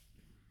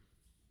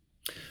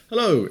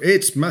Hello,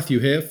 it's Matthew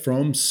here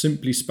from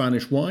Simply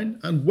Spanish Wine,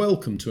 and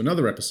welcome to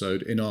another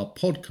episode in our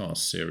podcast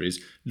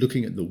series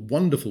looking at the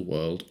wonderful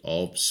world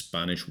of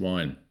Spanish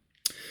wine.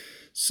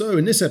 So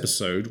in this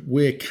episode,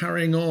 we're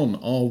carrying on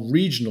our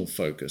regional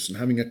focus and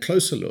having a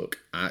closer look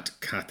at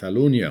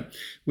Cataluña,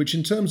 which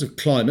in terms of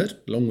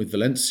climate, along with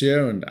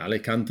Valencia and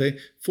Alicante,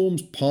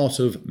 forms part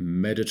of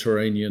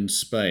Mediterranean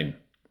Spain.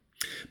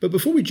 But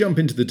before we jump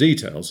into the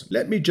details,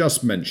 let me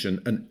just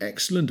mention an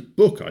excellent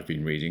book I've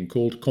been reading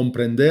called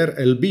Comprender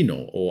el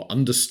Vino, or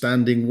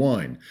Understanding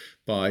Wine,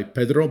 by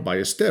Pedro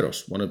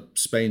Ballesteros, one of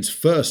Spain's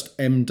first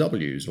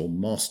MWs, or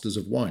Masters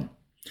of Wine.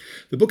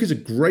 The book is a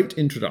great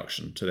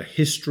introduction to the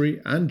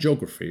history and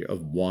geography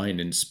of wine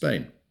in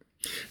Spain.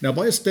 Now,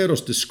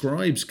 Ballesteros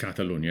describes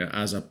Cataluña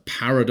as a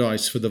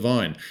paradise for the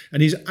vine,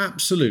 and he's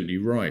absolutely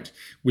right.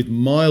 With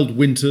mild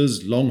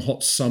winters, long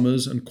hot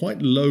summers, and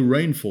quite low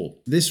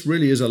rainfall, this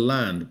really is a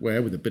land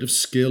where, with a bit of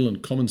skill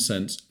and common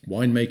sense,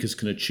 winemakers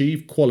can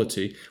achieve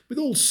quality with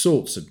all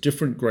sorts of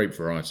different grape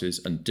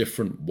varieties and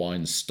different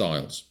wine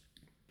styles.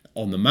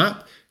 On the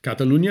map,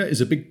 Cataluña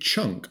is a big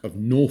chunk of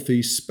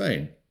northeast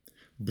Spain.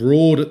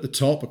 Broad at the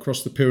top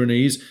across the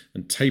Pyrenees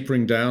and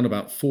tapering down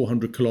about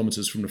 400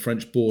 kilometres from the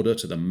French border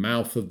to the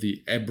mouth of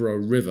the Ebro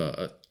River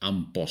at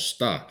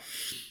Amposta.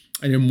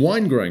 And in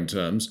wine growing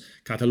terms,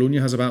 Cataluña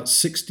has about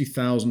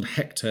 60,000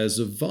 hectares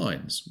of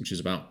vines, which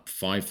is about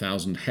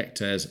 5,000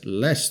 hectares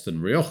less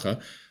than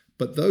Rioja,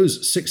 but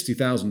those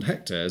 60,000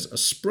 hectares are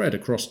spread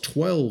across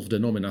 12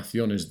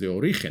 Denominaciones de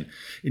Origen,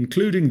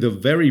 including the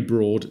very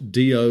broad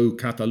DO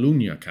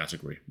Cataluña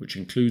category, which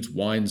includes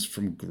wines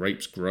from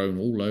grapes grown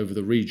all over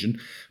the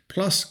region,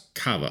 plus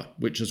cava,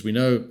 which, as we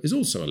know, is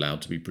also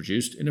allowed to be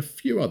produced in a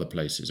few other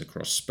places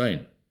across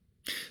Spain.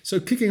 So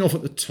kicking off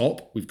at the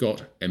top, we've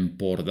got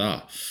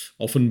Empordà,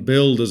 often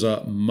billed as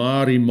a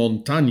mar y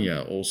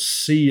montaña, or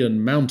sea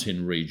and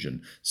mountain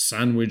region,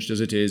 sandwiched as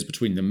it is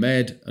between the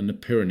Med and the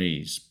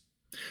Pyrenees.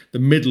 The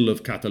middle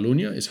of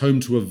Cataluña is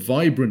home to a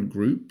vibrant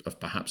group of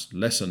perhaps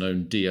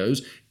lesser-known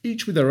DOs,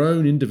 each with their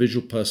own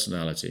individual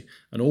personality,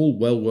 and all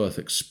well worth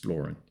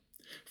exploring.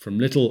 From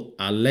little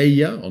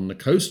Alella on the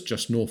coast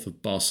just north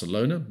of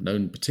Barcelona,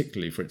 known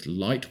particularly for its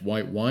light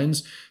white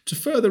wines, to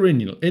further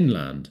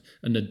inland,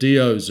 and the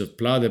DOs of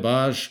Pla de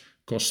Baix,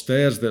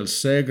 Costers del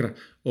Segre,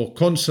 or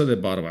Conca de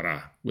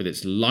Barberà, with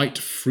its light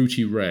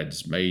fruity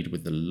reds made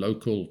with the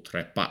local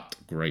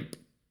Trepat grape.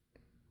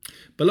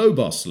 Below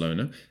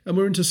Barcelona, and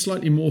we're into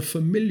slightly more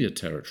familiar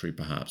territory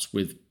perhaps,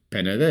 with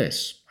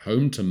Penedès,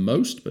 home to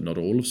most but not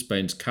all of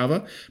Spain's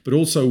cava, but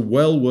also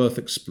well worth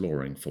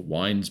exploring for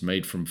wines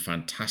made from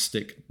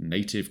fantastic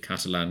native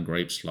Catalan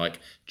grapes like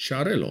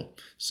Xarel·lo,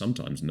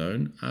 sometimes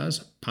known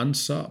as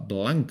Pansa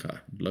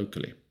Blanca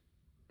locally.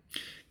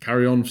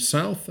 Carry on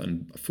south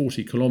and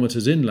 40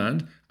 kilometres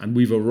inland, and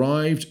we've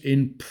arrived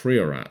in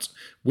Priorat,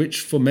 which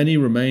for many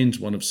remains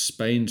one of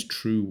Spain's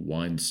true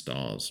wine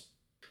stars.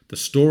 The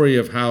story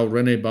of how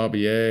René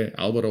Barbier,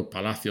 Álvaro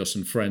Palacios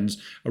and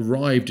friends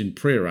arrived in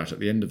Priorat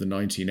at the end of the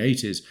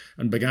 1980s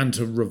and began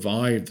to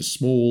revive the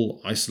small,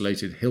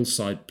 isolated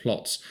hillside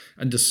plots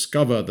and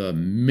discover the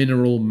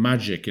mineral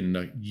magic in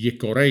the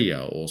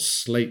yicorella, or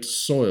slate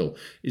soil,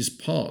 is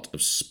part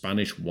of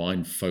Spanish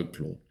wine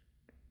folklore.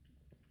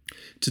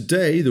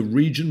 Today, the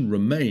region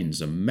remains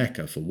a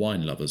mecca for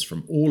wine lovers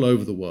from all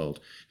over the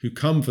world who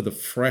come for the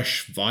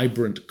fresh,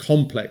 vibrant,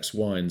 complex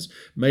wines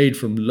made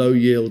from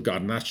low-yield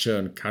Garnacha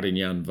and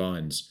Carignan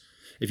vines.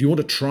 If you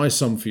want to try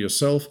some for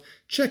yourself,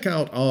 check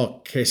out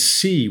our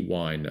Quesí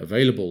wine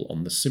available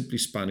on the Simply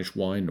Spanish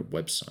Wine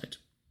website.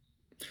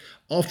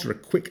 After a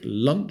quick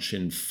lunch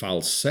in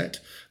Falset,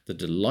 the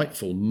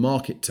delightful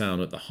market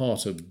town at the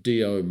heart of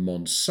Do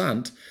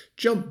Montsant,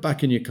 jump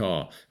back in your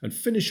car and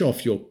finish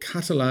off your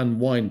Catalan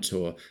wine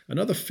tour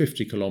another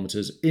 50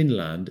 kilometres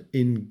inland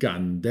in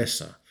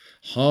Gandesa,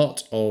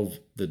 heart of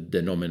the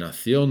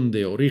Denominación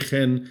de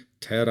Origen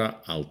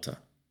Terra Alta.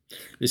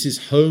 This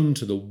is home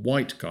to the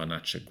white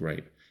Garnacha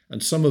grape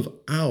and some of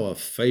our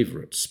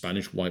favourite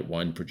Spanish white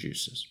wine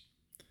producers.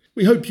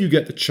 We hope you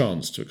get the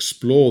chance to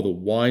explore the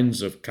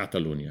wines of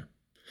Cataluña.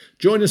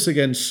 Join us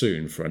again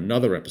soon for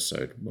another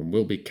episode when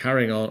we'll be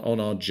carrying on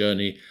our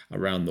journey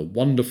around the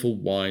wonderful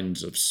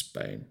wines of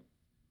Spain.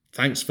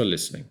 Thanks for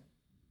listening.